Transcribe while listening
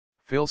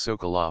Phil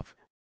Sokolof,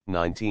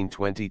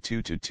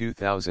 1922 to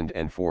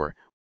 2004,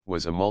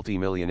 was a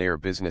multimillionaire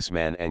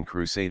businessman and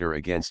crusader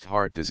against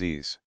heart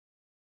disease.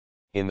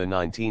 In the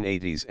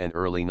 1980s and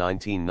early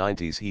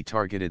 1990s he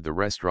targeted the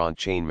restaurant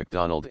chain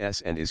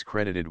McDonald's and is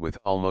credited with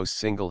almost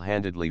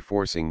single-handedly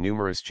forcing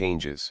numerous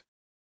changes.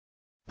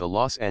 The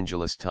Los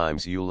Angeles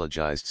Times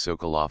eulogized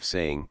Sokolof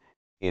saying,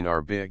 "In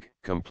our big,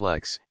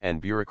 complex,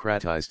 and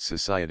bureaucratized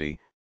society,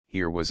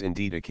 here was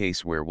indeed a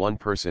case where one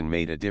person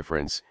made a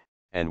difference,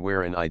 and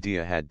where an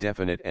idea had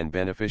definite and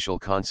beneficial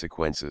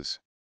consequences."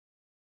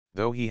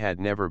 Though he had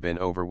never been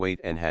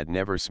overweight and had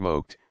never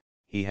smoked,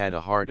 he had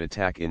a heart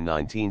attack in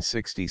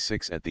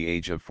 1966 at the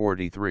age of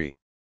 43.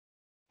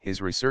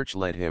 His research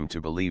led him to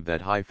believe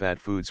that high-fat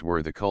foods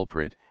were the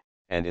culprit,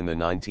 and in the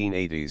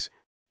 1980s,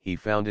 he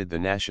founded the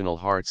National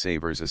Heart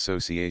Savers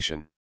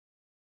Association.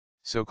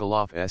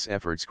 Sokolof's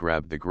efforts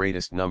grabbed the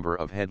greatest number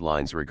of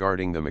headlines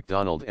regarding the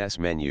McDonald's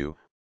menu,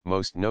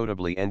 most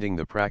notably ending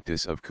the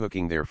practice of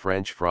cooking their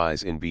French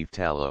fries in beef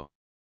tallow.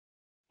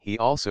 He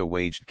also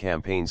waged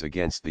campaigns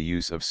against the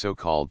use of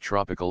so-called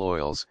tropical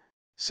oils,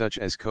 such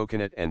as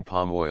coconut and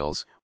palm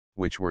oils,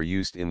 which were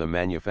used in the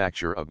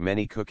manufacture of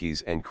many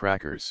cookies and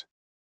crackers.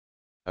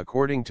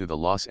 According to the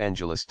Los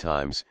Angeles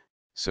Times,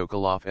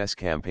 Sokolof's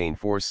campaign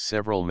forced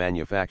several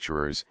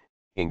manufacturers,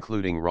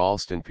 including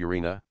Ralston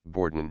Purina,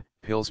 Borden,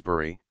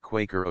 Pillsbury,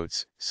 Quaker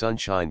Oats,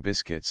 Sunshine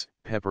Biscuits,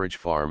 Pepperidge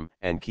Farm,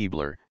 and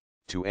Keebler,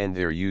 to end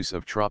their use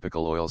of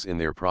tropical oils in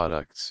their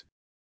products.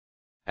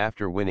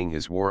 After winning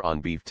his war on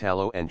beef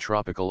tallow and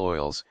tropical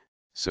oils,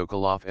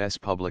 Sokolof's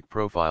public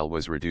profile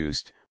was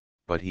reduced,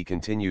 but he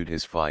continued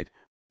his fight,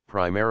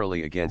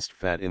 primarily against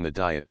fat in the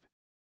diet.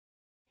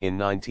 In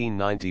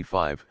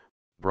 1995,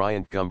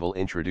 Bryant Gumbel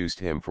introduced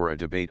him for a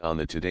debate on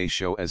the Today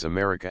Show as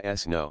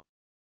America's No.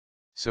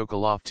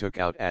 Sokolof took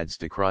out ads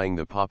decrying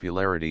the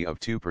popularity of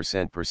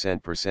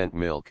 2%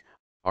 milk,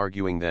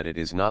 arguing that it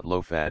is not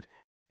low-fat,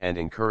 and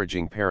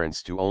encouraging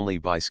parents to only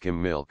buy skim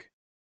milk.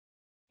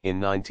 In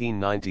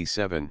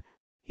 1997,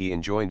 he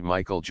enjoined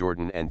Michael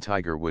Jordan and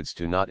Tiger Woods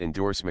to not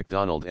endorse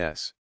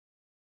McDonald's.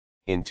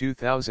 In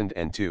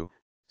 2002,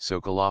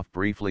 Sokolof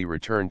briefly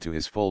returned to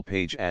his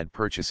full-page ad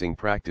purchasing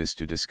practice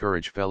to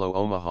discourage fellow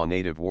Omaha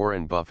native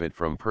Warren Buffett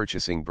from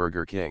purchasing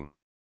Burger King.